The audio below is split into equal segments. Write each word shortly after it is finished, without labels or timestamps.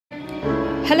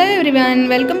Hello everyone,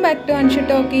 welcome back to Anshu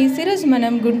talkies. ఈరోజు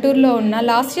మనం గుంటూరులో ఉన్న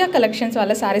లాస్యా కలెక్షన్స్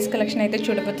వాళ్ళ సారీస్ కలెక్షన్ అయితే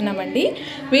చూడబోతున్నామండి.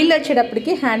 వీళ్ళు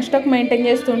వచ్చేటప్పటికి హ్యాండ్ స్టాక్ మెయింటైన్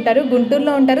చేస్తూ ఉంటారు.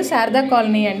 గుంటూరులో ఉంటారు, శారదా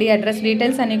కాలనీ అండి. అడ్రస్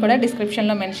డీటెయిల్స్ అన్నీ కూడా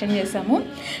డిస్క్రిప్షన్లో మెన్షన్ చేశాము.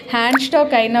 హ్యాండ్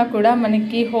స్టాక్ అయినా కూడా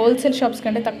మనకి హోల్సేల్ షాప్స్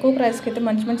కంటే తక్కువ ప్రైస్కి అయితే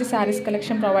మంచి మంచి సారీస్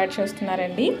కలెక్షన్ ప్రొవైడ్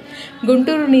చేస్తున్నారండి.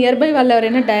 గుంటూరు నియర్ బై వాళ్ళు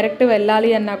ఎవరైనా డైరెక్ట్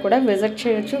వెళ్ళాలి అన్నా కూడా విజిట్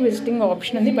చేయొచ్చు. విజిటింగ్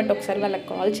ఆప్షన్ ఉంది, బట్ ఒకసారి వాళ్ళకి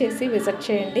కాల్ చేసి విజిట్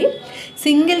చేయండి.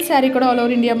 సింగిల్ శారీ కూడా ఆల్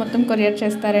ఓవర్ ఇండియా మొత్తం కొరియర్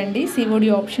చేస్తారండి. సిఓడి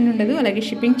ఆప్షన్ ఉండదు. అలాగే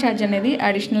షిప్పింగ్ ఛార్జ్ అనేది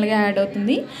అడిషనల్గా యాడ్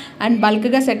అవుతుంది. అండ్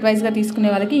బల్క్గా సెట్ వైజ్గా తీసుకునే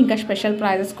వాళ్ళకి ఇంకా స్పెషల్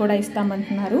ప్రైజెస్ కూడా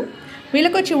ఇస్తామంటున్నారు.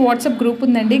 వీళ్ళకి వచ్చి వాట్సాప్ గ్రూప్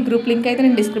ఉందండి. గ్రూప్ లింక్ అయితే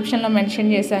నేను డిస్క్రిప్షన్లో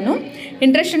మెన్షన్ చేశాను.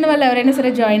 ఇంట్రెస్ట్ ఉన్న వాళ్ళు ఎవరైనా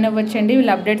సరే జాయిన్ అవ్వచ్చండి.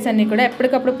 వీళ్ళ అప్డేట్స్ అన్నీ కూడా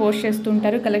ఎప్పటికప్పుడు పోస్ట్ చేస్తూ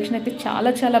ఉంటారు. కలెక్షన్ అయితే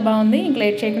చాలా చాలా బాగుంది. ఇంక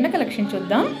లేట్ చేయకుండా కలెక్షన్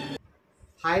చూద్దాం.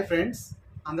 హాయ్ ఫ్రెండ్స్,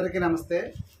 అందరికీ నమస్తే.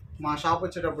 మా షాప్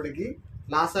వచ్చేటప్పటికి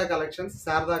లాసా కలెక్షన్స్,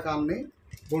 శారదా కాలనీ,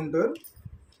 గుంటూరు.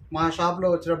 మా షాప్లో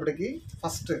వచ్చేటప్పటికి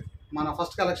మన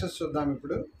ఫస్ట్ కలెక్షన్స్ చూద్దాం.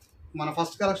 ఇప్పుడు మన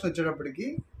ఫస్ట్ కలెక్షన్ వచ్చేటప్పటికి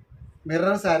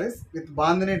mirror saris with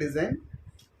bandhani design.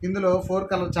 ఇందులో 4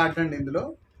 కలర్ చార్ట్ అండి. ఇందులో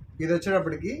ఇది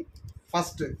వచ్చేటప్పటికి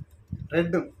ఫస్ట్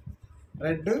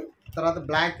రెడ్, తర్వాత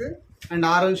బ్లాక్ అండ్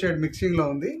ఆరెంజ్ షేడ్ మిక్సింగ్లో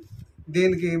ఉంది.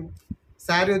 దీనికి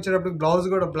శారీ వచ్చేటప్పటికి బ్లౌజ్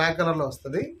కూడా బ్లాక్ కలర్లో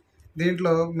వస్తుంది.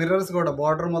 దీంట్లో మిర్రర్స్ కూడా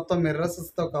బార్డర్ మొత్తం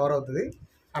మిర్రర్స్తో కవర్ అవుతుంది.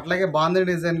 అట్లాగే బాందినీ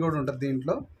డిజైన్ కూడా ఉంటుంది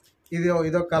దీంట్లో.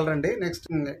 ఇదొక కలర్ అండి.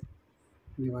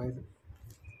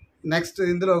 నెక్స్ట్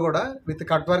ఇందులో కూడా విత్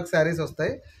కట్ వర్క్ శారీస్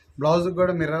వస్తాయి. బ్లౌజ్కి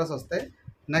కూడా మిర్రర్స్ వస్తాయి.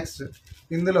 నెక్స్ట్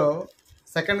ఇందులో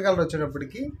సెకండ్ కలర్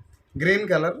వచ్చేటప్పటికి green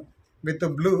colour with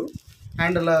blue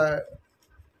and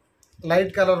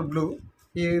light colour blue.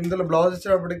 ఇందులో బ్లౌజ్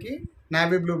వచ్చేటప్పటికి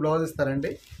నావీ బ్లూ బ్లౌజ్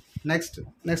ఇస్తారండి.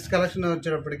 నెక్స్ట్ కలెక్షన్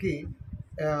వచ్చేటప్పటికి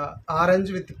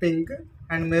orange with pink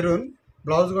and maroon.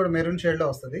 Blouse కూడా మెరూన్ షేడ్లో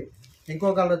వస్తుంది.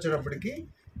 ఇంకో కలర్ వచ్చేటప్పటికి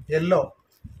ఎల్లో,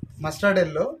 మస్టర్డ్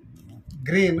ఎల్లో,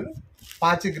 గ్రీన్,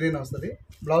 పాచి గ్రీన్ వస్తుంది.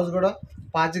 బ్లౌజ్ కూడా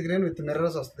పాచి గ్రీన్ విత్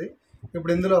మిర్రర్స్ వస్తుంది.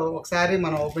 ఇప్పుడు ఇందులో ఒకసారి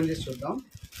మనం ఓపెన్ చేసి చూద్దాం.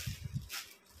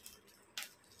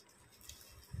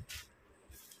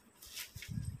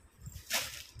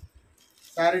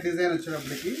 శారీ డిజైన్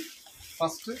వచ్చేటప్పటికి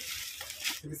ఫస్ట్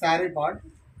ఇది శారీ పార్ట్.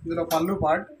 ఇందులో పళ్ళు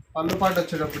పార్ట్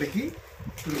వచ్చేటప్పటికి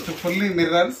fully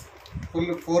mirrors,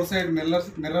 4 side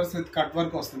mirrors with cut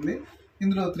work వస్తుంది.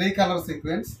 ఇందులో 3 కలర్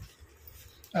సీక్వెన్స్,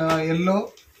 ఎల్లో,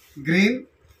 గ్రీన్,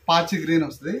 పాచి గ్రీన్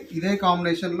వస్తుంది. ఇదే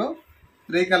కాంబినేషన్లో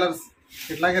 3 కలర్స్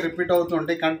ఇట్లాగే రిపీట్ అవుతూ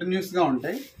ఉంటాయి, కంటిన్యూస్గా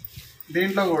ఉంటాయి.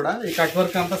 దీంట్లో కూడా ఈ కట్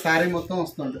వర్క్ అంతా శారీ మొత్తం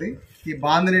వస్తుంటుంది. ఈ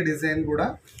బాందినీ డిజైన్ కూడా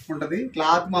ఉంటుంది.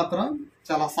 క్లాత్ మాత్రం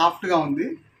చాలా సాఫ్ట్గా ఉంది.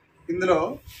 ఇందులో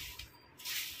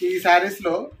ఈ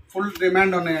శారీస్లో ఫుల్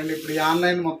డిమాండ్ ఉన్నాయండి. ఇప్పుడు ఈ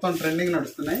ఆన్లైన్ మొత్తం ట్రెండింగ్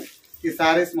నడుస్తున్నాయి ఈ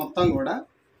శారీస్ మొత్తం కూడా.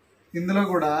 ఇందులో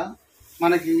కూడా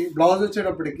మనకి బ్లౌజ్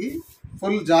వచ్చేటప్పటికి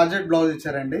ఫుల్ జార్జెట్ బ్లౌజ్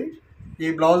ఇచ్చారండి. ఈ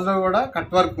బ్లౌజ్లో కూడా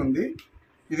కట్ వర్క్ ఉంది.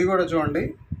 ఇది కూడా చూడండి,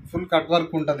 ఫుల్ కట్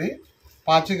వర్క్ ఉంటుంది.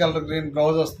 పాచి కలర్ గ్రీన్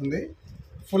బ్లౌజ్ వస్తుంది.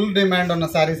 ఫుల్ డిమాండ్ ఉన్న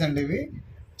శారీస్ అండి ఇవి.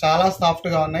 చాలా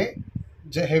సాఫ్ట్గా ఉన్నాయి.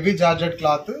 హెవీ జార్జెట్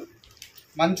క్లాత్,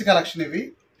 మంచి కలెక్షన్ ఇవి.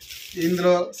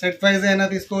 ఇందులో సెట్ వైజ్ అయినా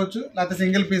తీసుకోవచ్చు, లేకపోతే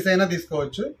సింగిల్ పీస్ అయినా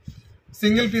తీసుకోవచ్చు.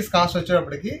 సింగిల్ పీస్ కాస్ట్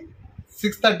వచ్చేటప్పటికి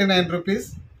 639 rupees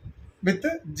with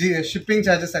shipping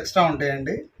charges extra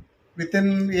ఉంటాయండి. విత్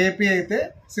ఇన్ ఏపీ అయితే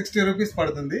 60 రూపీస్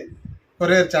పడుతుంది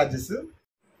కొరియర్ ఛార్జెస్.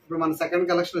 ఇప్పుడు మన సెకండ్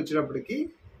కలెక్షన్ వచ్చేటప్పటికి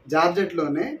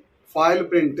జార్జెట్లోనే foil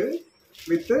print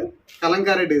with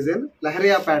Kalamkari design,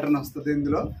 leheriya pattern వస్తుంది.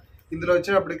 ఇందులో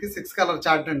వచ్చేటప్పటికి 6 కలర్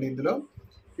చార్ట్ అండి. ఇందులో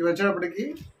ఇవి వచ్చేటప్పటికి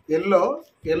yellow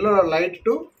light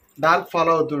to dark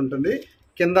follow అవుతూ ఉంటుంది.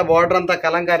 కింద బార్డర్ అంతా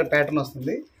కలంకారీ ప్యాటర్న్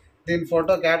వస్తుంది. దీని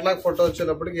క్యాటలాగ్ ఫోటో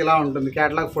వచ్చేటప్పటికి ఇలా ఉంటుంది.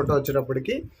 క్యాటలాగ్ ఫోటో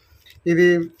వచ్చేటప్పటికి ఇది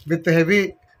విత్ హెవీ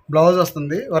బ్లౌజ్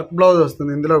వస్తుంది, వర్క్ బ్లౌజ్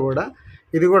వస్తుంది. ఇందులో కూడా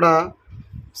ఇది కూడా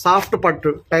సాఫ్ట్ పట్టు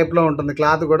టైప్లో ఉంటుంది.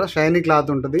 క్లాత్ కూడా షైనీ క్లాత్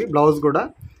ఉంటుంది. బ్లౌజ్ కూడా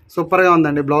సూపర్గా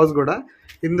ఉందండి. బ్లౌజ్ కూడా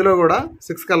ఇందులో కూడా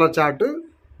 6 కలర్ చార్ట్,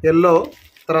 ఎల్లో,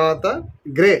 తర్వాత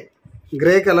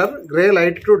grey colour, grey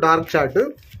light to dark chart.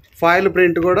 Foil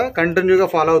print కూడా కంటిన్యూగా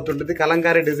ఫాలో అవుతుంటుంది.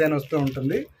 కలంకారీ డిజైన్ వస్తూ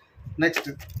ఉంటుంది. నెక్స్ట్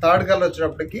థర్డ్ కలర్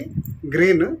వచ్చేటప్పటికి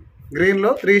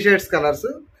గ్రీన్లో 3 shades colours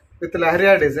with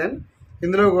leheriya design.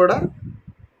 ఇందులో కూడా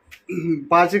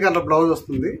పాచి కలర్ బ్లౌజ్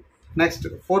వస్తుంది. నెక్స్ట్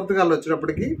ఫోర్త్ కలర్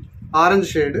వచ్చేటప్పటికి orange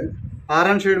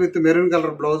shade with maroon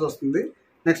colour blouse వస్తుంది.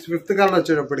 నెక్స్ట్ ఫిఫ్త్ కలర్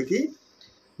వచ్చేటప్పటికి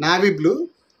navy blue,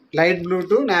 light blue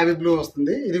to navy blue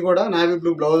వస్తుంది. ఇది కూడా నావీ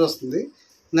బ్లూ బ్లౌజ్ వస్తుంది.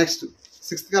 నెక్స్ట్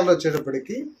సిక్స్త్ కలర్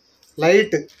వచ్చేటప్పటికి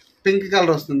లైట్ పింక్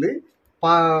కలర్ వస్తుంది.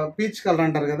 పీచ్ కలర్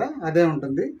అంటారు కదా, అదే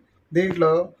ఉంటుంది.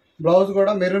 దీంట్లో బ్లౌజ్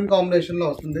కూడా మెరూన్ కాంబినేషన్లో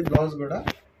వస్తుంది. బ్లౌజ్ కూడా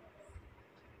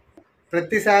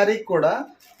ప్రతి శారీకి కూడా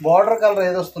బార్డర్ కలర్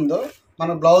ఏది వస్తుందో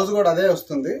మన బ్లౌజ్ కూడా అదే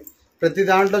వస్తుంది. ప్రతి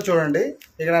దాంట్లో చూడండి,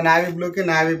 ఇక్కడ నావీ బ్లూకి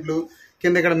నావీ బ్లూ,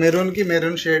 కింద ఇక్కడ మెరూన్కి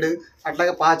మెరూన్ షేడ్,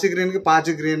 అట్లాగే పాచి గ్రీన్కి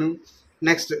పాచి గ్రీను,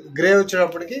 నెక్స్ట్ గ్రే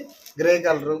వచ్చేటప్పటికి గ్రే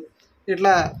కలరు.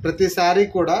 ఇట్లా ప్రతి శారీ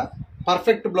కూడా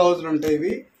పర్ఫెక్ట్ బ్లౌజులు ఉంటాయి.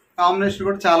 ఇవి కాంబినేషన్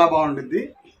కూడా చాలా బాగుంటుంది.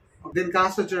 దీని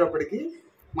కాస్ట్ వచ్చేటప్పటికి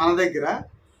మన దగ్గర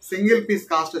సింగిల్ పీస్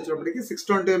కాస్ట్ వచ్చేటప్పటికి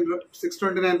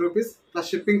 629 rupees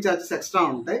plus shipping charges extra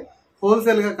ఉంటాయి.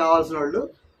 హోల్సేల్గా కావాల్సిన వాళ్ళు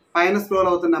పైన స్క్రోల్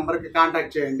అవుతున్న నెంబర్కి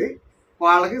కాంటాక్ట్ చేయండి,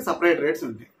 వాళ్ళకి సపరేట్ రేట్స్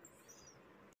ఉంటాయి.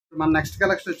 మన నెక్స్ట్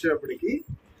కలెక్షన్ వచ్చేటప్పటికి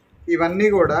ఇవన్నీ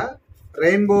కూడా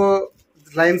రెయిన్బో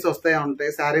లైన్స్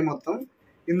ఉంటాయి శారీ మొత్తం.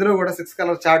 ఇందులో కూడా 6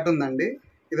 కలర్ చార్ట్ ఉందండి.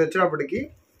 ఇది వచ్చేటప్పటికి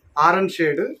orange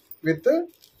shade with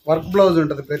work blouse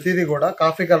ఉంటుంది. ప్రతిదీ కూడా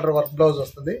కాఫీ కలర్ వర్క్ బ్లౌజ్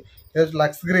వస్తుంది. ఇది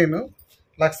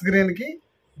లక్స్ గ్రీన్కి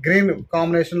గ్రీన్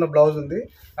కాంబినేషన్లో బ్లౌజ్ ఉంది.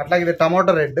 అట్లాగే ఇది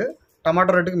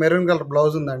టమాటో రెడ్కి మెరూన్ కలర్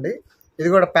బ్లౌజ్ ఉందండి. ఇది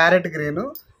కూడా ప్యారెట్ గ్రీన్,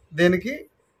 దీనికి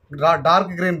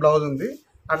డార్క్ గ్రీన్ బ్లౌజ్ ఉంది.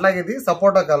 అట్లాగే ఇది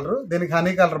సపోటా కలర్, దీనికి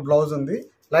హనీ కలర్ బ్లౌజ్ ఉంది.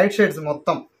 లైట్ షేడ్స్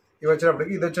మొత్తం ఇది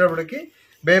వచ్చేటప్పటికి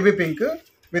baby pink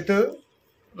with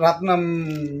Ratnam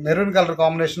maroon colour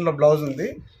కాంబినేషన్లో బ్లౌజ్ ఉంది.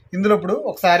 ఇందులో ఇప్పుడు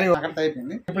ఒక శారీ ఒకటి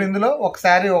అయిపోయింది. ఇప్పుడు ఇందులో ఒక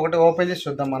శారీ ఒకటి ఓపెన్ చేసి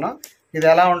చూద్దాం మనం, ఇది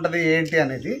ఎలా ఉంటుంది ఏంటి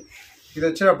అనేది. ఇది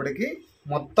వచ్చేటప్పటికి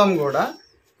మొత్తం కూడా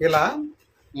ఇలా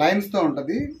లైన్స్తో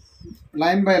ఉంటుంది,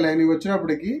 లైన్ బై లైన్. ఇవి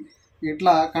వచ్చేటప్పటికి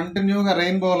ఇట్లా కంటిన్యూగా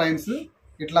రెయిన్బో లైన్స్,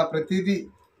 ఇట్లా ప్రతిదీ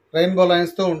రెయిన్బో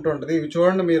లైన్స్తో ఉంటుంటుంది. ఇవి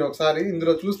చూడండి మీరు ఒకసారి.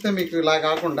 ఇందులో చూస్తే మీకు ఇలా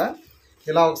కాకుండా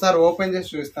ఇలా ఒకసారి ఓపెన్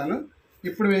చేసి చూపిస్తాను.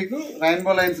 ఇప్పుడు మీకు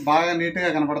రెయిన్బో లైన్స్ బాగా నీట్గా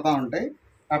కనపడతా ఉంటాయి.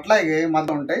 అట్లాగే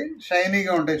మధ్య ఉంటాయి,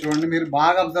 షైనీగా ఉంటాయి. చూడండి మీరు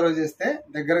బాగా అబ్జర్వ్ చేస్తే,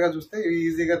 దగ్గరగా చూస్తే ఇవి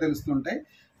ఈజీగా తెలుస్తుంటాయి.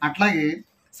 అట్లాగే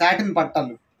సాటిన్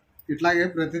పట్టాలు, ఇట్లాగే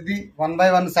ప్రతిదీ 1 by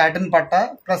 1 సాటిన్ పట్ట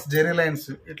ప్లస్ జెరీ లైన్స్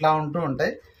ఇట్లా ఉంటూ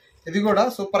ఉంటాయి. ఇది కూడా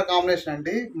సూపర్ కాంబినేషన్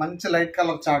అండి, మంచి లైట్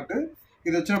కలర్ చార్ట్.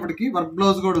 ఇది వచ్చినప్పటికి వర్క్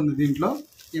బ్లౌజ్ కూడా ఉంది దీంట్లో.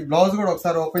 ఈ బ్లౌజ్ కూడా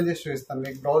ఒకసారి ఓపెన్ చేసి చూపిస్తాను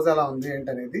మీకు, బ్లౌజ్ ఎలా ఉంది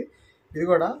ఏంటనేది. ఇది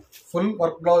కూడా ఫుల్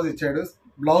వర్క్ బ్లౌజ్ ఇచ్చాడు.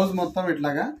 బ్లౌజ్ మొత్తం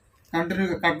ఇట్లాగా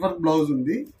కంటిన్యూగా కట్ వర్క్ బ్లౌజ్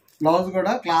ఉంది. బ్లౌజ్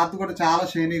కూడా క్లాత్ కూడా చాలా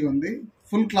షైనీగా ఉంది.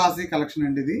 ఫుల్ క్లాసీ కలెక్షన్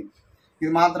అండి ఇది.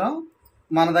 ఇది మాత్రం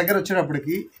మన దగ్గర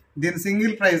వచ్చేటప్పటికి దీని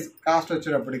సింగిల్ ప్రైస్ కాస్ట్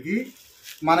వచ్చేటప్పటికి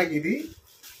మనకి ఇది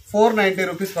 490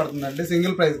 రూపీస్ పడుతుందండి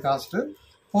సింగిల్ ప్రైస్ కాస్ట్.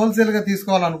 హోల్సేల్గా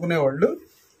తీసుకోవాలనుకునే వాళ్ళు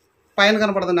పైన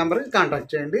కనపడుతున్న నెంబర్కి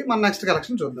కాంటాక్ట్ చేయండి. మన నెక్స్ట్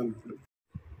కలెక్షన్ చూద్దాం.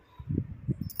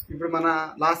 ఇప్పుడు మన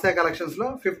లాస్యా కలెక్షన్స్లో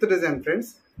 5th డిజైన్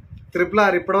ఫ్రెండ్స్.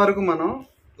 RRR ఇప్పటి వరకు మనం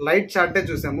లైట్ చార్టే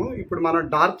చూసాము. ఇప్పుడు మనం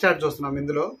డార్క్ చార్ట్ చూస్తున్నాం.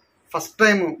 ఇందులో ఫస్ట్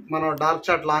టైం మనం డార్క్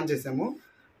చార్ట్ లాంచ్ చేసాము.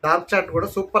 డార్క్ చార్ట్ కూడా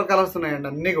సూపర్ కలర్స్ ఉన్నాయండి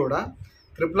అన్నీ కూడా.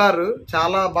 RRR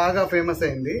చాలా బాగా ఫేమస్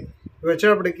అయింది. ఇవి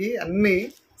వచ్చేటప్పటికి అన్ని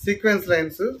sequence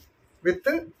lines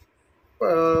with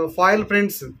foil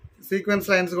prints. Sequence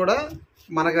lines కూడా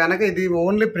మనకు వెనక, ఇది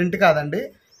ఓన్లీ ప్రింట్ కాదండి,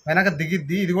 వెనక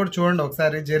దిగిద్ది. ఇది కూడా చూడండి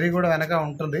ఒకసారి, జెరీ కూడా వెనక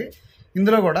ఉంటుంది.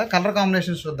 ఇందులో కూడా కలర్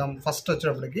కాంబినేషన్స్ చూద్దాం. ఫస్ట్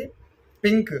వచ్చేటప్పటికి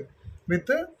pink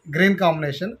with green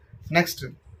combination, next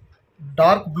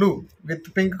dark blue with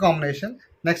pink combination,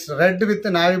 next red with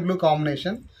navy blue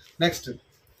combination, next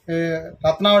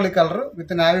రత్నావళి colour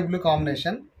with navy blue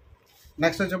combination,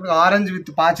 next వచ్చేటప్పుడు ఆరెంజ్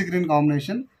విత్ పాచి green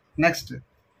combination, next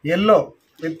yellow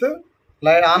with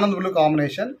Anand blue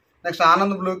combination, next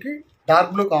Anand బ్లూకి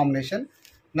dark blue combination,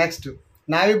 next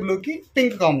navy బ్లూకి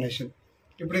pink combination.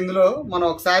 ఇప్పుడు ఇందులో మనం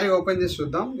ఒకసారి open చేసి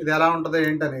చూద్దాం ఇది ఎలా ఉంటుందో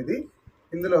ఏంటనేది.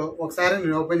 ఇందులో ఒకసారి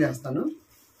నేను ఓపెన్ చేస్తాను.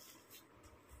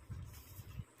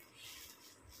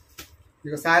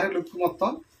 ఇక శారీ లుక్ మొత్తం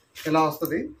ఇలా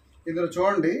వస్తుంది. ఇందులో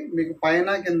చూడండి మీకు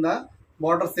పైన కింద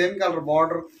బార్డర్ సేమ్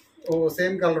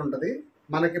కలర్ ఉంటుంది.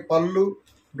 మనకి పళ్ళు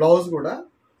బ్లౌజ్ కూడా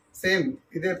సేమ్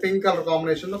ఇదే పింక్ కలర్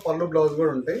కాంబినేషన్లో పళ్ళు బ్లౌజ్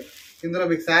కూడా ఉంటాయి. ఇందులో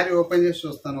మీకు శారీ ఓపెన్ చేసి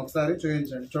చూస్తాను, ఒకసారి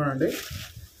చూడండి.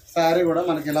 శారీ కూడా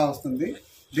మనకి ఇలా వస్తుంది.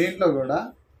 దీంట్లో కూడా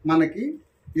మనకి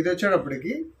ఇది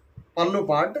వచ్చేటప్పటికి పళ్ళు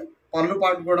పార్ట్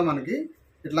కూడా మనకి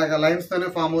ఇట్లాగా లైన్స్తోనే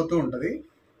ఫామ్ అవుతూ ఉంటుంది.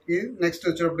 ఇది నెక్స్ట్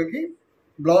వచ్చేటప్పటికి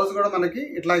బ్లౌజ్ కూడా మనకి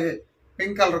ఇట్లాగే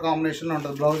పింక్ కలర్ కాంబినేషన్లో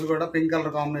ఉంటుంది. బ్లౌజ్ కూడా పింక్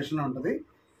కలర్ కాంబినేషన్లో ఉంటుంది.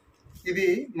 ఇది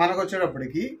మనకు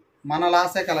వచ్చేటప్పటికి మన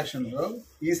లాస్యా కలెక్షన్లో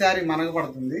ఈ శారీ మనకు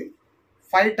పడుతుంది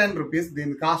 510 రూపీస్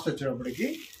దీని కాస్ట్ వచ్చేటప్పటికి.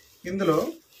 ఇందులో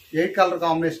 8 కలర్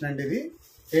కాంబినేషన్ అండి. ఇది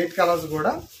 8 కలర్స్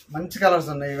కూడా మంచి కలర్స్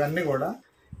ఉన్నాయి ఇవన్నీ కూడా.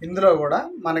 ఇందులో కూడా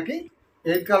మనకి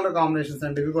 8 కలర్ కాంబినేషన్స్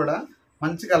అండి. ఇవి కూడా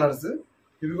మంచి కలర్స్.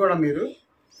 ఇవి కూడా మీరు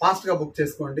ఫాస్ట్గా బుక్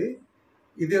చేసుకోండి.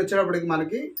 ఇది వచ్చేటప్పటికి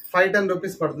మనకి 510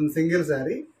 రూపీస్ పడుతుంది single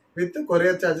sari with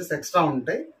courier charges extra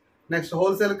ఉంటాయి. నెక్స్ట్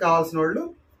హోల్సేల్ కావాల్సిన వాళ్ళు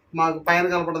మాకు పైన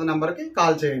కనపడుతున్న నెంబర్కి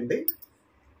కాల్ చేయండి.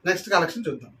 నెక్స్ట్ కలెక్షన్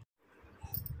చూద్దాం.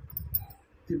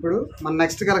 ఇప్పుడు మన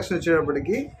నెక్స్ట్ కలెక్షన్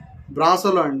వచ్చేటప్పటికి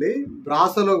బ్రాసోలో అండి.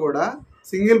 బ్రాసోలో కూడా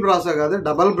సింగిల్ బ్రాసో కాదు,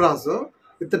 double brasso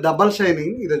with double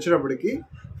shining. ఇది వచ్చేటప్పటికి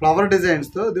ఫ్లవర్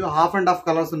డిజైన్స్తో ఇది 1/2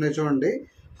 కలర్స్ ఉన్నాయి చూడండి.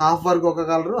 హాఫ్ వర్క్ ఒక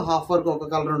కలర్, హాఫ్ వర్క్ ఒక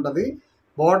కలర్ ఉంటుంది.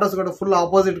 బార్డర్స్ కూడా ఫుల్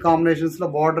ఆపోజిట్ కాంబినేషన్స్లో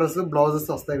బార్డర్స్ బ్లౌజెస్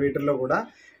వస్తాయి వీటిల్లో కూడా.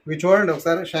 ఇవి చూడండి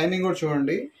ఒకసారి, షైనింగ్ కూడా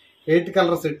చూడండి. 8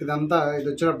 కలర్ సెట్ ఇదంతా. ఇది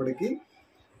వచ్చేటప్పటికి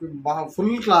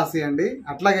ఫుల్ క్లాసీ అండి.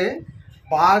 అట్లాగే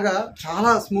బాగా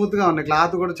చాలా స్మూత్గా ఉన్నాయి,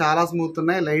 క్లాత్ కూడా చాలా స్మూత్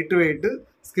ఉన్నాయి, లైట్ వెయిట్,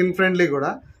 స్కిన్ ఫ్రెండ్లీ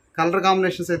కూడా. కలర్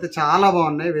కాంబినేషన్స్ అయితే చాలా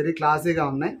బాగున్నాయి, వెరీ క్లాసీగా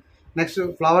ఉన్నాయి. నెక్స్ట్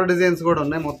ఫ్లవర్ డిజైన్స్ కూడా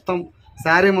ఉన్నాయి. మొత్తం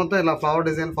శారీ మొత్తం ఇలా ఫ్లవర్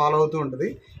డిజైన్ ఫాలో అవుతూ ఉంటుంది.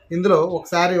 ఇందులో ఒక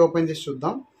శారీ ఓపెన్ చేసి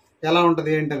చూద్దాం ఎలా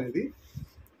ఉంటుంది ఏంటి అనేది.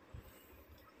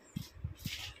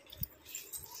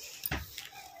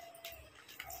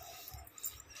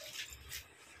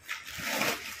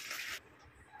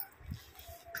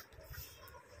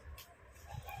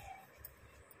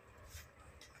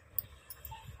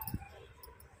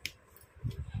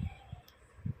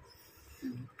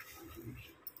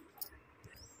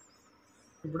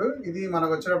 ఇప్పుడు ఇది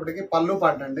మనకు వచ్చేటప్పటికి పళ్ళు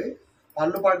పాట అండి.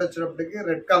 పళ్ళు పాట వచ్చేటప్పటికి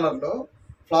రెడ్ కలర్లో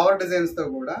ఫ్లవర్ డిజైన్స్తో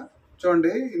కూడా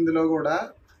చూడండి. ఇందులో కూడా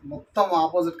మొత్తం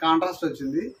ఆపోజిట్ కాంట్రాస్ట్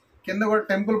వచ్చింది. కింద కూడా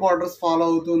టెంపుల్ బార్డర్స్ ఫాలో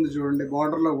అవుతుంది చూడండి.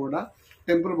 బార్డర్లో కూడా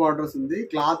టెంపుల్ బార్డర్స్ ఉంది.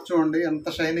 క్లాత్ చూడండి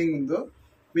ఎంత షైనింగ్ ఉందో.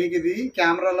 మీకు ఇది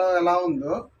కెమెరాలో ఎలా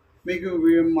ఉందో మీకు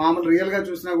మామూలు రియల్గా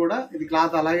చూసినా కూడా ఇది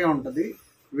క్లాత్ అలాగే ఉంటుంది,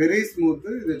 వెరీ స్మూత్.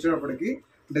 ఇది వచ్చేటప్పటికి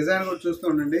డిజైన్ కూడా చూస్తూ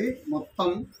ఉండండి.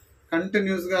 మొత్తం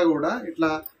కంటిన్యూస్గా కూడా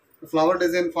ఇట్లా ఫ్లవర్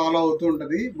డిజైన్ ఫాలో అవుతూ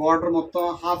ఉంటుంది. బార్డర్ మొత్తం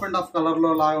హాఫ్ అండ్ హాఫ్ కలర్లో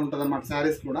లాగా ఉంటుంది అన్నమాట.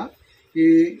 శారీస్ కూడా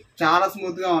ఇవి చాలా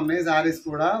స్మూత్గా ఉన్నాయి. శారీస్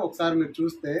కూడా ఒకసారి మీరు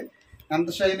చూస్తే ఎంత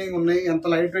షైనింగ్ ఉన్నాయి, ఎంత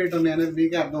లైట్ వెయిట్ ఉన్నాయి అనేది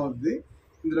మీకే అర్థం అవుతుంది.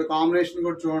 ఇందులో కాంబినేషన్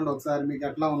కూడా చూడండి ఒకసారి మీకు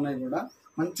ఎట్లా ఉన్నాయి కూడా.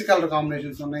 మంచి కలర్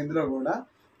కాంబినేషన్స్ ఉన్నాయి ఇందులో కూడా.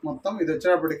 మొత్తం ఇది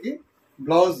వచ్చేటప్పటికి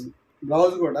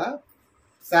బ్లౌజ్ కూడా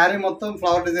శారీ మొత్తం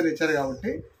ఫ్లవర్ డిజైన్ ఇచ్చారు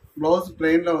కాబట్టి బ్లౌజ్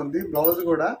ప్లెయిన్లో ఉంది. బ్లౌజ్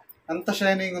కూడా ఎంత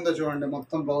షైనింగ్ ఉందో చూడండి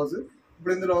మొత్తం బ్లౌజ్.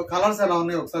 ఇప్పుడు ఇందులో కలర్స్ ఎలా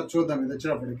ఉన్నాయో ఒకసారి చూద్దాం. ఇది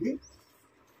వచ్చేటప్పటికి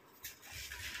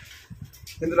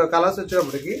ఇందులో కలర్స్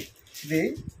వచ్చేటప్పటికి ఇది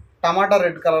టమాటా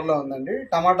రెడ్ కలర్లో ఉందండి.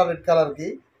 టమాటా రెడ్ కలర్కి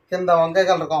కింద వంకాయ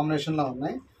కలర్ కాంబినేషన్లో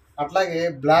ఉన్నాయి. అట్లాగే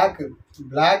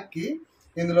బ్లాక్కి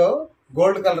ఇందులో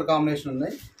గోల్డ్ కలర్ కాంబినేషన్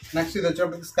ఉన్నాయి. నెక్స్ట్ ఇది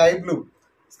వచ్చేటప్పటికి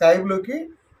స్కై బ్లూకి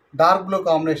డార్క్ బ్లూ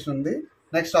కాంబినేషన్ ఉంది.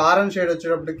 నెక్స్ట్ ఆరెంజ్ షేడ్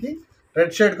వచ్చేటప్పటికి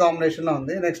రెడ్ షేడ్ కాంబినేషన్లో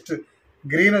ఉంది. నెక్స్ట్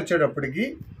గ్రీన్ వచ్చేటప్పటికి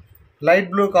లైట్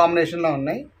బ్లూ కాంబినేషన్లో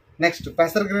ఉన్నాయి. నెక్స్ట్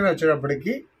పెసర్ గ్రీన్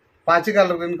వచ్చేటప్పటికి పాచి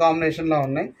కలర్ గ్రీన్ కాంబినేషన్లో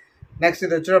ఉన్నాయి. నెక్స్ట్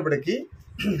ఇది వచ్చేటప్పటికి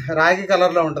రాగి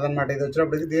కలర్లో ఉంటుంది అనమాట. ఇది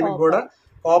వచ్చేటప్పటికి దీనికి కూడా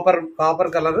కాపర్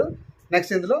కలర్.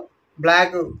 నెక్స్ట్ ఇందులో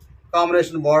బ్లాక్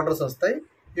కాంబినేషన్ బార్డర్స్ వస్తాయి.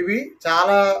 ఇవి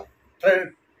చాలా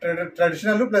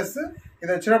ట్రెడిషనల్. ప్లస్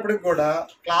ఇది వచ్చేటప్పటికి కూడా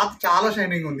క్లాత్ చాలా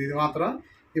షైనింగ్ ఉంది. ఇది మాత్రం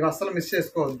ఇవి అస్సలు మిస్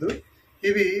చేసుకోవద్దు.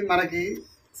 ఇవి మనకి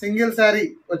సింగిల్ శారీ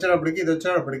వచ్చేటప్పటికి ఇది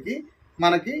వచ్చేటప్పటికి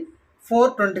మనకి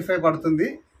 425 పడుతుంది.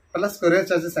 ప్లస్ కొరియర్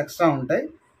చార్జెస్ ఎక్స్ట్రా ఉంటాయి.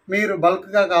 మీరు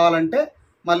బల్క్గా కావాలంటే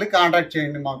మళ్ళీ కాంటాక్ట్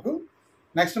చేయండి మాకు.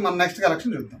 నెక్స్ట్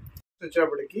కలెక్షన్ చూద్దాం.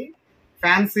 వచ్చేటప్పటికి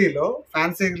ఫ్యాన్సీలో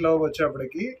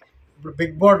వచ్చేటప్పటికి ఇప్పుడు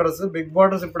బిగ్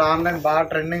బార్డర్స్ ఇప్పుడు ఆన్లైన్ బాగా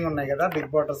ట్రెండింగ్ ఉన్నాయి కదా.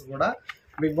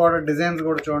 బిగ్ బార్డర్ డిజైన్స్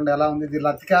కూడా చూడండి ఎలా ఉంది. ఇది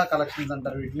లతికా కలెక్షన్స్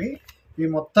అంటారు వీటిని. ఇవి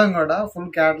మొత్తం కూడా ఫుల్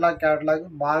క్యాటలాగ్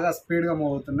బాగా స్పీడ్గా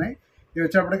మూవ్ అవుతున్నాయి. ఇవి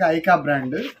వచ్చేటప్పటికి ఐకా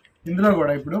బ్రాండ్. ఇందులో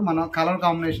కూడా ఇప్పుడు మనం కలర్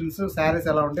కాంబినేషన్స్ శారీస్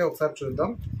ఎలా ఉంటాయి ఒకసారి చూద్దాం.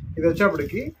 ఇది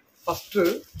వచ్చేప్పటికి ఫస్ట్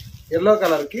ఎల్లో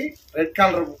కలర్కి రెడ్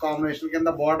కలర్ కాంబినేషన్ కింద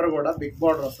బార్డర్ కూడా బిగ్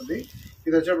బార్డర్ వస్తుంది.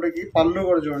 ఇది వచ్చేప్పటికి పళ్ళు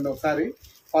కూడా చూడండి ఒకసారి.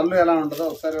 పళ్ళు ఎలా ఉంటుందో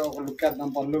ఒకసారి ఒక లుక్ వేద్దాం.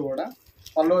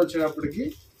 పళ్ళు వచ్చేటప్పటికి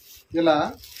ఇలా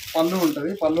పళ్ళు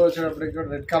ఉంటుంది. పళ్ళు వచ్చేటప్పటికి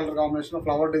red colour combination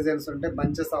flower designs ఉంటాయి,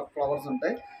 బంచెస్ ఆఫ్ ఫ్లవర్స్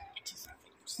ఉంటాయి.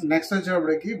 నెక్స్ట్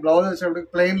వచ్చేటప్పటికి బ్లౌజ్ వచ్చేటప్పటికి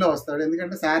ప్లెయిన్లో వస్తాడు.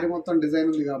 ఎందుకంటే శారీ మొత్తం డిజైన్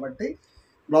ఉంది కాబట్టి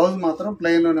బ్లౌజ్ మాత్రం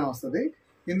ప్లెయిన్లోనే వస్తుంది.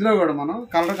 ఇందులో కూడా మనం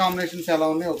కలర్ కాంబినేషన్స్ ఎలా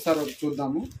ఉన్నాయో ఒకసారి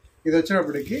చూద్దాము. ఇది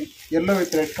వచ్చేటప్పటికి yellow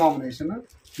with red combination.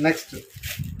 Next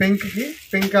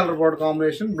pink colour board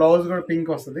combination. Blouse కూడా పింక్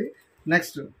వస్తుంది.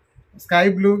 Next sky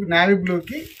blue navy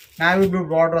blue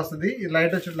border వస్తుంది. ఇది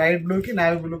లైట్ బ్లూకి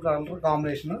navy blue colour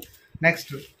combination.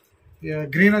 Next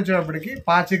green వచ్చేటప్పటికి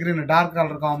పాచి గ్రీన్ డార్క్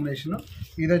కలర్ కాంబినేషన్.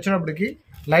 ఇది వచ్చేటప్పటికి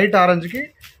light ఆరెంజ్కి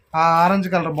orange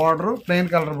colour border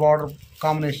plain colour border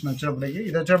combination వచ్చేటప్పటికి.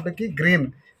 ఇది వచ్చేటప్పటికి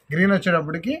గ్రీన్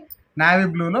వచ్చేటప్పటికి navy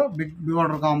బ్లూలో big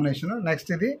border combination.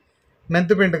 Next ఇది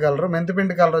మెంతిపిండి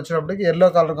కలర్ వచ్చేటప్పటికి ఎల్లో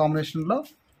కలర్ కాంబినేషన్లో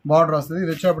బార్డర్ వస్తుంది.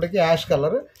 ఇది వచ్చేటప్పటికి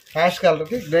యాష్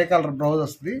కలర్కి గ్రే కలర్ బ్లౌజ్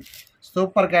వస్తుంది.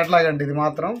 సూపర్ క్యాటలాగ్ అండి. ఇది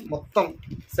మాత్రం మొత్తం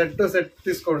సెట్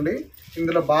తీసుకోండి.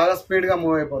 ఇందులో బాగా స్పీడ్గా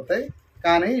మూవ్ అయిపోతాయి.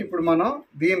 కానీ ఇప్పుడు మనం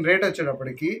దీని రేట్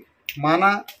వచ్చేటప్పటికి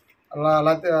మన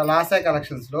లాస్యా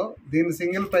కలెక్షన్స్లో దీని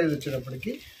సింగిల్ ప్రైస్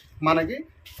వచ్చేటప్పటికి మనకి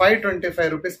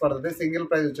 525 రూపీస్ పడుతుంది. సింగిల్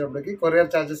ప్రైస్ వచ్చేటప్పటికి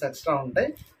కొరియర్ ఛార్జెస్ ఎక్స్ట్రా ఉంటాయి.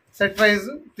 సెట్ ప్రైస్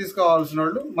తీసుకోవాల్సిన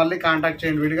వాళ్ళు మళ్ళీ కాంటాక్ట్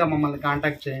చేయండి, విడిగా మమ్మల్ని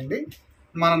కాంటాక్ట్ చేయండి.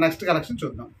 మన నెక్స్ట్ కలెక్షన్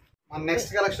చూద్దాం. మన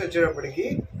నెక్స్ట్ కలెక్షన్ వచ్చేటప్పటికి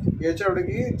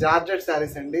జార్జెట్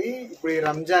శారీస్ అండి. ఇప్పుడు ఈ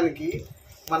రంజాన్కి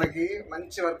మనకి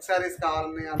మంచి వర్క్ శారీస్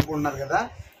కావాలని అనుకుంటున్నారు కదా.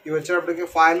 ఇవి వచ్చేటప్పటికి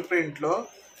ఫాయిల్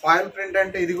ప్రింట్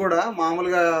అంటే ఇది కూడా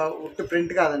మామూలుగా ఉట్టి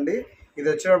ప్రింట్ కాదండి. ఇది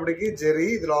వచ్చేటప్పటికి జరీ,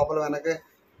 ఇది లోపల వెనక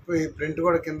ఈ ప్రింట్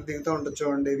కూడా కింద దిగుతూ ఉంటుంది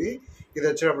చూడండి. ఇది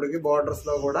వచ్చేటప్పటికి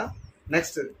బార్డర్స్లో కూడా.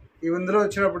 నెక్స్ట్ ఇందులో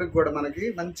వచ్చేటప్పటికి కూడా మనకి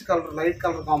మంచి కలర్, లైట్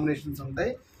కలర్ కాంబినేషన్స్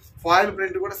ఉంటాయి. ఫాయిల్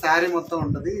ప్రింట్ కూడా శారీ మొత్తం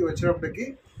ఉంటుంది. ఇవి వచ్చేటప్పటికి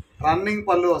రన్నింగ్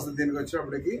పళ్ళు వస్తుంది దీనికి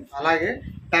వచ్చేటప్పటికి. అలాగే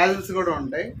టాజిల్స్ కూడా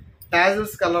ఉంటాయి.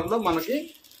 టాజిల్స్ కలర్లో మనకి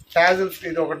టాజిల్స్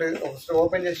ఇది ఒకటి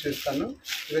ఓపెన్ చేసి చూస్తాను.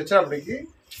 ఇది వచ్చేటప్పటికి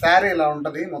శారీ ఇలా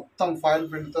ఉంటుంది, మొత్తం ఫాయిల్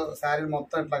ప్రింట్తో శారీ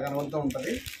మొత్తం ఇట్లా కనబడుతూ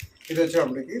ఉంటుంది. ఇది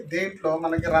వచ్చేటప్పటికి దీంట్లో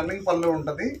మనకి రన్నింగ్ పళ్ళు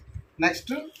ఉంటుంది.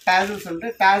 నెక్స్ట్ టాజిల్స్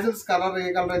ఉంటాయి. టాజిల్స్ కలర్ ఏ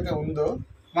కలర్ అయితే ఉందో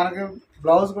మనకి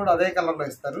బ్లౌజ్ కూడా అదే కలర్లో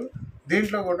ఇస్తారు.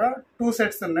 దీంట్లో కూడా 2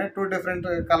 సెట్స్ ఉన్నాయి, 2 డిఫరెంట్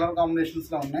కలర్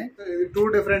కాంబినేషన్స్లో ఉన్నాయి. ఇది 2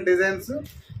 డిఫరెంట్ డిజైన్స్.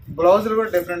 బ్లౌజులు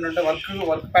కూడా డిఫరెంట్ ఉంటాయి,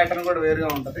 వర్క్ ప్యాటర్న్ కూడా వేరుగా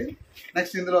ఉంటుంది.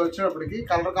 నెక్స్ట్ ఇందులో వచ్చేటప్పటికి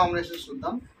కలర్ కాంబినేషన్స్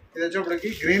చూద్దాం. ఇది వచ్చేటప్పటికి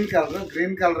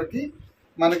గ్రీన్ కలర్కి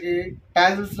మనకి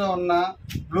టాజిల్స్లో ఉన్న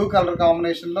బ్లూ కలర్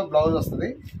కాంబినేషన్లో బ్లౌజ్ వస్తుంది.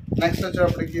 నెక్స్ట్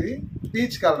వచ్చేటప్పటికి ఇది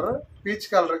పీచ్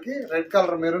కలర్కి రెడ్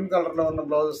కలర్, మెరూన్ కలర్లో ఉన్న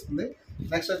బ్లౌజ్ వస్తుంది.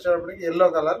 నెక్స్ట్ వచ్చేటప్పటికి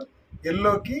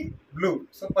ఎల్లోకి బ్లూ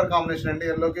సూపర్ కాంబినేషన్ అండి.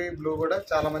 ఎల్లోకి బ్లూ కూడా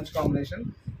చాలా మంచి combination.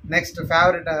 Next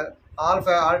favourite,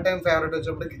 all time favourite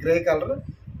వచ్చేటప్పటికి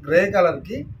గ్రే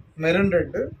కలర్కి మెరూన్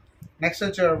రెడ్. నెక్స్ట్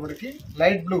వచ్చేటప్పటికి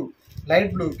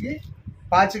లైట్ బ్లూకి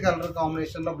పాచి కలర్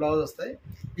కాంబినేషన్లో బ్లౌజ్ వస్తాయి.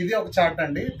 ఇది ఒక చార్ట్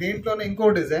అండి. దీంట్లోనే ఇంకో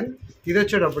డిజైన్. ఇది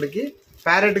వచ్చేటప్పటికి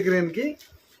ప్యారెట్ గ్రీన్కి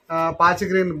పాచి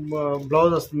గ్రీన్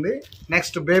బ్లౌజ్ వస్తుంది.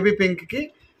 నెక్స్ట్ బేబీ పింక్కి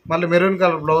మళ్ళీ మెరూన్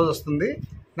కలర్ బ్లౌజ్ వస్తుంది.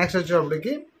 నెక్స్ట్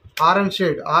వచ్చేటప్పటికి ఆరెంజ్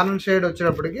షేడ్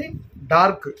వచ్చేటప్పటికి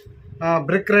డార్క్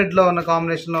బ్రిక్ రెడ్లో ఉన్న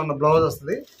కాంబినేషన్లో ఉన్న బ్లౌజ్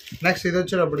వస్తుంది. నెక్స్ట్ ఇది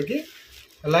వచ్చేటప్పటికి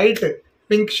లైట్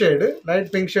పింక్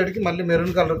షేడ్కి మళ్ళీ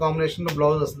మెరూన్ కలర్ కాంబినేషన్లో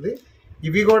బ్లౌజ్ వస్తుంది.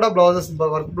 ఇవి కూడా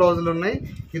వర్క్ బ్లౌజులు ఉన్నాయి.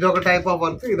 ఇది ఒక టైప్ ఆఫ్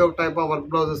వర్క్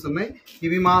బ్లౌజెస్ ఉన్నాయి.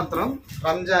 ఇవి మాత్రం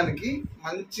రంజాన్కి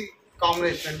మంచి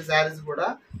కాంబినేషన్ అండి. శారీస్ కూడా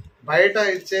బయట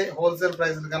ఇచ్చే హోల్సేల్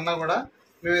ప్రైస్ల కన్నా కూడా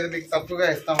మేము ఇది మీకు తక్కువగా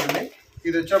ఇస్తామండి.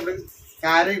 ఇది వచ్చేప్పటికి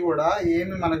శారీ కూడా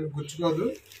ఏమి మనకు గుచ్చుకోదు,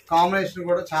 కాంబినేషన్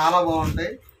కూడా చాలా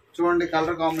బాగుంటాయి. చూడండి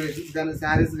కలర్ కాంబినేషన్స్ కానీ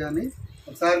శారీస్ కానీ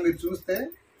ఒకసారి మీరు చూస్తే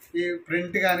ఈ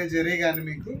ప్రింట్ కానీ జరీ కానీ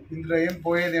మీకు ఇందులో ఏం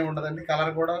పోయేది ఏమి ఉండదండి.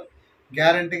 కలర్ కూడా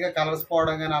గ్యారంటీగా, కలర్స్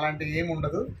పోవడం కానీ అలాంటివి ఏమి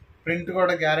ఉండదు. ప్రింట్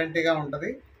కూడా గ్యారంటీగా ఉంటుంది.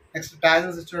 నెక్స్ట్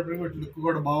టాజిల్స్ వచ్చేటప్పటికి లుక్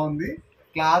కూడా బాగుంది.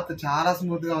 క్లాత్ చాలా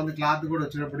స్మూత్గా ఉంది. క్లాత్ కూడా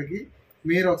వచ్చేటప్పటికి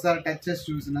మీరు ఒకసారి టచ్ చేసి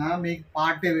చూసినా మీకు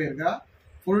పార్టీ వేర్గా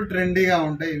ఫుల్ ట్రెండీగా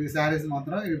ఉంటాయి ఇవి శారీస్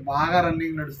మాత్రం. ఇవి బాగా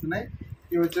రన్నింగ్ నడుస్తున్నాయి.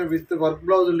 ఇవి వచ్చే with work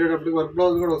blouse ఉండేటప్పటికి work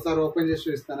blouse కూడా ఒకసారి ఓపెన్ చేసి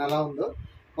చూస్తాను ఎలా ఉందో.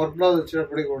 వర్క్ బ్లౌజ్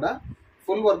వచ్చేటప్పటికి కూడా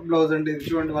ఫుల్ వర్క్ బ్లౌజ్ అండి. ఇది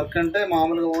చూడండి, వర్క్ అంటే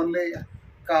మామూలుగా ఓన్లీ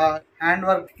హ్యాండ్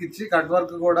వర్క్ ఇచ్చి కట్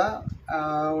వర్క్ కూడా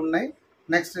ఉన్నాయి.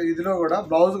 నెక్స్ట్ ఇదిలో కూడా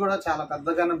బ్లౌజ్ కూడా చాలా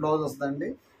పెద్దగానే బ్లౌజ్ వస్తుందండి.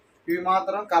 ఇవి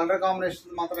మాత్రం కలర్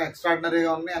కాంబినేషన్ మాత్రం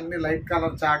ఎక్స్ట్రాడినరీగా ఉన్నాయి. అన్ని లైట్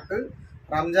కలర్ చార్ట్.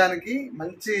 రంజాన్కి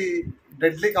మంచి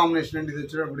డెడ్లీ కాంబినేషన్ అండి ఇది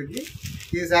వచ్చేటప్పటికి.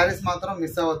 ఈ శారీస్ మాత్రం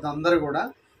మిస్ అవ్వద్దు అందరు కూడా.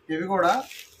 ఇవి కూడా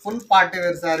ఫుల్ పార్టీ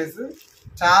వేర్ శారీస్,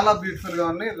 చాలా బ్యూటిఫుల్గా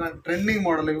ఉన్నాయి. ట్రెండింగ్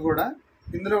మోడల్ ఇవి కూడా.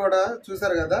 ఇందులో కూడా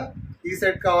చూసారు కదా, ఈ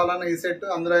సెట్ కావాలన్నా ఈ సెట్,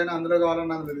 అందులో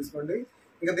కావాలన్నా అందులో తీసుకోండి.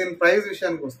 ఇంకా దీని ప్రైస్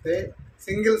విషయానికి వస్తే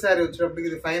సింగిల్ శారీ వచ్చేటప్పటికి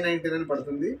ఇది 599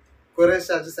 పడుతుంది. కొరియర్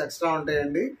ఛార్జెస్ ఎక్స్ట్రా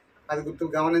ఉంటాయండి, అది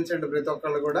గమనించండి ప్రతి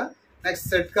ఒక్కళ్ళు కూడా. నెక్స్ట్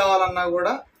సెట్ కావాలన్నా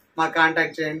కూడా మాకు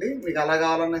కాంటాక్ట్ చేయండి. మీకు అలా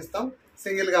కావాలన్నా ఇస్తాం,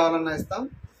 సింగిల్ కావాలన్నా ఇస్తాం.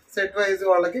 సెట్ వైజ్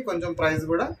వాళ్ళకి కొంచెం ప్రైస్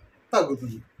కూడా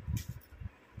తగ్గుతుంది.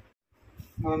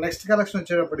 నెక్స్ట్ కలెక్షన్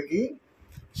వచ్చేటప్పటికి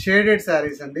షేడెడ్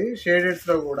శారీస్ అండి.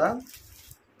 షేడెడ్స్లో కూడా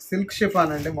సిల్క్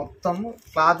షిఫాన్ అండి. మొత్తం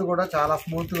క్లాత్ కూడా చాలా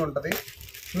స్మూత్గా ఉంటుంది.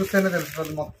 చూస్తేనే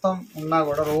తెలిసిపోతుంది. మొత్తం ఉన్నా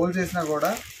కూడా రోల్ చేసినా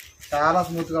కూడా చాలా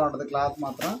స్మూత్గా ఉంటుంది క్లాత్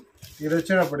మాత్రం. ఇది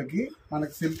వచ్చేటప్పటికి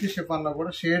మనకి సిల్క్ షిఫాన్లో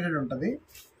కూడా షేడెడ్ ఉంటుంది.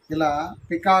 ఇలా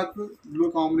పికాక్ బ్లూ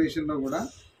కాంబినేషన్లో కూడా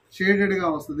షేడెడ్గా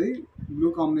వస్తుంది. బ్లూ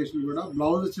కాంబినేషన్ కూడా.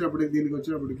 బ్లౌజ్ వచ్చేటప్పటికి దీనికి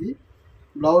వచ్చేటప్పటికి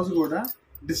బ్లౌజ్ కూడా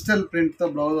డిజిటల్ ప్రింట్తో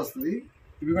బ్లౌజ్ వస్తుంది.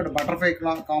 ఇవి కూడా బటర్ఫ్లై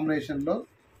కాంబినేషన్లో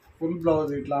ఫుల్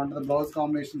బ్లౌజ్ ఇట్లా ఉంటుంది. బ్లౌజ్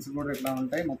కాంబినేషన్స్ కూడా ఇట్లా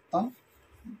ఉంటాయి.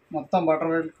 మొత్తం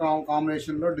బటర్ఫ్లై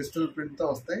కాంబినేషన్లో డిజిటల్ ప్రింట్తో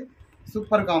వస్తాయి.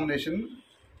 Super combination.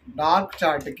 Dark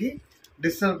చార్ట్కి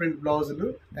digital print బ్లౌజులు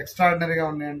ఎక్స్ట్రాడినరీగా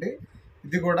ఉన్నాయండి.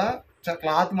 ఇది కూడా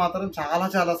క్లాత్ మాత్రం చాలా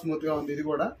చాలా స్మూత్గా ఉంది.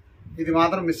 ఇది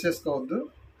మాత్రం మిస్ చేసుకోవద్దు.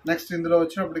 నెక్స్ట్ ఇందులో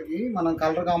వచ్చేటప్పటికి మనం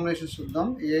కలర్ కాంబినేషన్స్ చూద్దాం,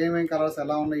 ఏమేమి కలర్స్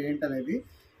ఎలా ఉన్నాయి ఏంటి అనేది.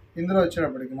 ఇందులో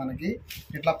వచ్చేటప్పటికి మనకి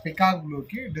ఇట్లా పికాక్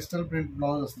బ్లూకి డిజిటల్ ప్రింట్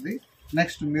బ్లౌజ్ వస్తుంది.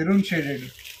 నెక్స్ట్ మెరూన్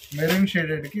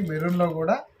షేడెడ్కి మెరూన్లో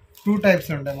కూడా 2 టైప్స్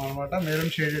ఉంటాయి అన్నమాట,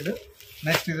 మెరూన్ షేడెడ్.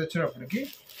 నెక్స్ట్ ఇది వచ్చేటప్పటికి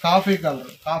కాఫీ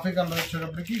కలర్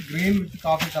వచ్చేటప్పటికి గ్రీన్ విత్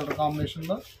కాఫీ కలర్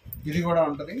కాంబినేషన్లో ఇది కూడా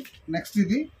ఉంటుంది. నెక్స్ట్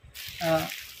ఇది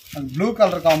బ్లూ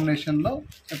కలర్ కాంబినేషన్లో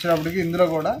వచ్చేటప్పటికి ఇందులో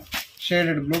కూడా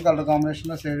షేడెడ్, బ్లూ కలర్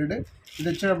కాంబినేషన్లో షేడెడ్. ఇది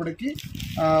వచ్చేటప్పటికి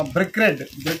brick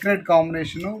red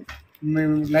combination,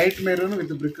 light maroon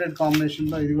with brick red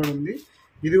కాంబినేషన్లో ఇది కూడా ఉంది.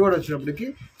 ఇది కూడా వచ్చేటప్పటికి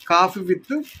coffee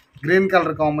with green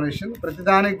colour combination.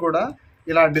 ప్రతిదానికి కూడా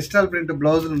ఇలా డిజిటల్ ప్రింట్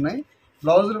బ్లౌజులు ఉన్నాయి.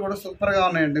 బ్లౌజులు కూడా సూపర్గా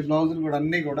ఉన్నాయండి. బ్లౌజులు కూడా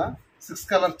అన్నీ కూడా 6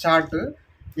 కలర్ చార్ట్.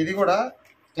 ఇది కూడా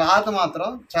క్లాత్ మాత్రం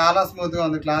చాలా స్మూత్గా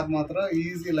ఉంది. క్లాత్ మాత్రం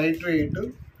easy, light weight,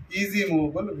 easy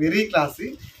movable, very classy.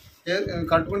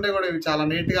 కట్టుకుంటే కూడా ఇవి చాలా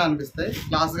నీట్గా అనిపిస్తాయి,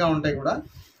 క్లాస్గా ఉంటాయి కూడా.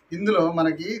 ఇందులో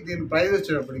మనకి దీని ప్రైస్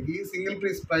వచ్చేటప్పటికి సింగిల్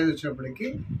పీస్ ప్రైస్ వచ్చేటప్పటికి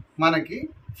మనకి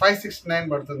 569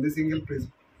 పడుతుంది సింగిల్ పీస్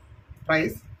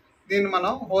ప్రైస్. దీన్ని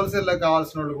మనం హోల్సేల్లో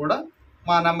కావాల్సిన వాళ్ళు కూడా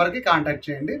మా నెంబర్కి కాంటాక్ట్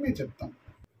చేయండి, మేము చెప్తాం.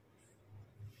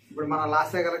 ఇప్పుడు మన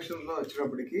లాస్యా కలెక్షన్లో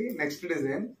వచ్చేటప్పటికి నెక్స్ట్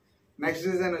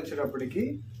డిజైన్ వచ్చేటప్పటికి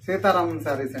సీతారామన్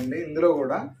శారీస్ అండి. ఇందులో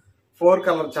కూడా 4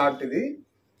 కలర్ చార్ట్.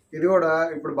 ఇది కూడా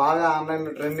ఇప్పుడు బాగా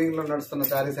ఆన్లైన్లో ట్రెండింగ్లో నడుస్తున్న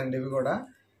శారీస్ అండి.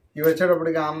 ఇవి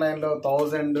వచ్చేటప్పటికి ఆన్లైన్లో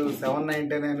 1000,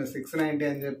 799, 690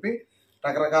 అని చెప్పి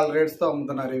రకరకాల రేట్స్తో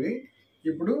అమ్ముతున్నారు ఇవి.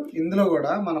 ఇప్పుడు ఇందులో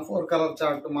కూడా మన 4 కలర్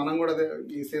చార్ట్ మనం కూడా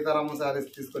ఈ సీతారామన్ శారీస్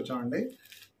తీసుకొచ్చామండి.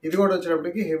 ఇది కూడా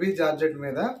వచ్చేటప్పటికి హెవీ జార్జెట్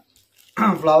మీద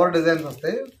ఫ్లవర్ డిజైన్స్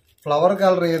వస్తాయి. ఫ్లవర్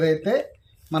కలర్ ఏదైతే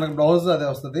మనకు బ్లౌజ్ అదే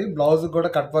వస్తుంది. బ్లౌజ్ కూడా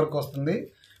కట్ వర్క్ వస్తుంది.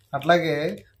 అట్లాగే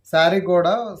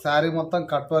శారీ మొత్తం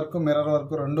కట్ వర్క్, మిర్రర్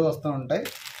వర్క్ రెండు వస్తూ ఉంటాయి.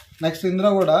 నెక్స్ట్ ఇందులో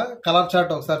కూడా కలర్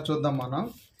చార్ట్ ఒకసారి చూద్దాం మనం.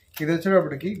 ఇది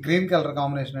వచ్చేటప్పటికి గ్రీన్ కలర్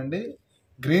కాంబినేషన్ అండి.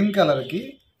 గ్రీన్ కలర్కి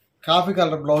కాఫీ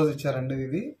కలర్ బ్లౌజ్ ఇచ్చారండి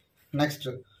ఇది. నెక్స్ట్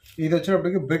ఇది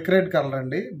వచ్చేటప్పటికి బ్రిక్ రెడ్ కలర్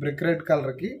అండి. బ్రిక్ రెడ్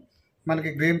కలర్కి మనకి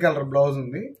గ్రీన్ కలర్ బ్లౌజ్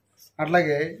ఉంది.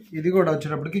 అట్లాగే ఇది కూడా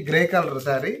వచ్చేటప్పటికి grey colour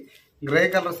sari. Grey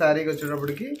colour శారీకి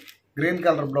వచ్చేటప్పటికి గ్రీన్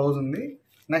కలర్ బ్లౌజ్ ఉంది.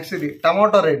 నెక్స్ట్ ఇది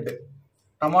టమాటో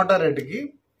రెడ్కి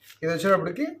ఇది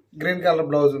వచ్చేటప్పటికి గ్రీన్ కలర్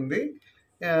బ్లౌజ్ ఉంది.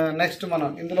 నెక్స్ట్ మనం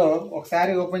ఇందులో ఒక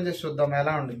శారీ ఓపెన్ చేసి చూద్దాం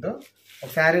ఎలా ఉంటుందో.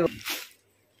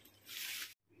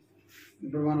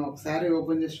 ఇప్పుడు మనం ఒక శారీ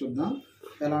ఓపెన్ చేసి చూద్దాం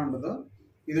ఎలా ఉంటుందో.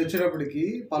 ఇది వచ్చేటప్పటికి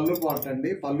పళ్ళు పాట్ అండి.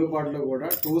 పళ్ళు పాటలో కూడా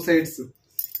 2 సైడ్స్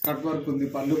కట్ వర్క్ ఉంది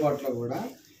పళ్ళు పాటలో కూడా.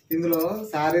 ఇందులో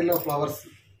శారీలో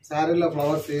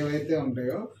ఫ్లవర్స్ ఏవైతే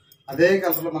ఉంటాయో అదే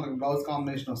కలర్లో మనకు బ్లౌజ్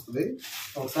కాంబినేషన్ వస్తుంది.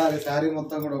 ఒకసారి శారీ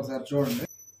మొత్తం కూడా ఒకసారి చూడండి.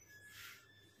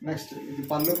 నెక్స్ట్ ఇది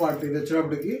పళ్ళు పాటు. ఇది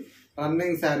వచ్చేటప్పటికి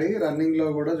రన్నింగ్ శారీ. రన్నింగ్లో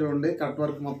కూడా చూడండి కట్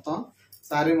వర్క్ మొత్తం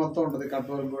శారీ మొత్తం ఉంటుంది. కట్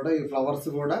వర్క్ కూడా ఈ ఫ్లవర్స్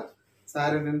కూడా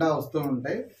శారీ నిండా వస్తూ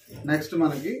ఉంటాయి. నెక్స్ట్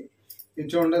మనకి ఇది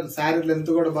చూడండి శారీ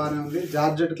లెంత్ కూడా బాగానే ఉంది.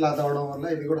 జార్జెట్ క్లాత్ అవడం వల్ల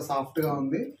ఇది కూడా సాఫ్ట్గా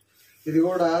ఉంది. ఇది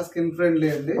కూడా స్కిన్ ఫ్రెండ్లీ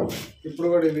అండి. ఇప్పుడు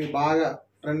కూడా ఇవి బాగా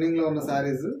ట్రెండింగ్లో ఉన్న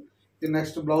శారీస్. ఇది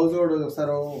నెక్స్ట్ బ్లౌజ్ కూడా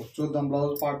ఒకసారి చూద్దాం.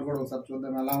 బ్లౌజ్ పార్ట్ కూడా ఒకసారి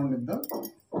చూద్దాం ఎలా ఉండిద్దో.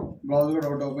 బ్లౌజ్ కూడా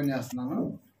ఒకటి ఓపెన్ చేస్తున్నాను.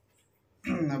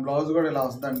 బ్లౌజ్ కూడా ఇలా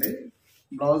వస్తుందండి.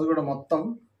 బ్లౌజ్ కూడా మొత్తం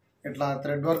ఇట్లా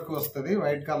థ్రెడ్ వర్క్ వస్తుంది.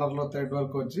 వైట్ కలర్లో థ్రెడ్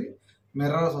వర్క్ వచ్చి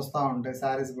మిర్రర్స్ వస్తూ ఉంటాయి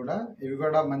శారీస్ కూడా. ఇవి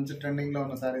కూడా మంచి ట్రెండింగ్లో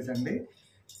ఉన్న శారీస్ అండి.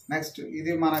 నెక్స్ట్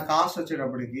ఇది మన కాస్ట్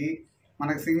వచ్చేటప్పటికి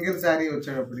మనకి సింగిల్ శారీ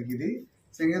వచ్చేటప్పటికి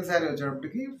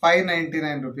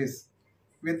 599 rupees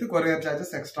with courier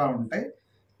charges extra ఉంటాయి.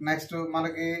 నెక్స్ట్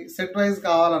మనకి సెట్ వైజ్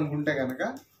కావాలనుకుంటే కనుక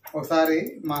ఒకసారి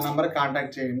మా నెంబర్కి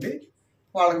కాంటాక్ట్ చేయండి,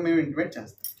 వాళ్ళకి మేము ఇంటిమేట్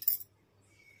చేస్తాం.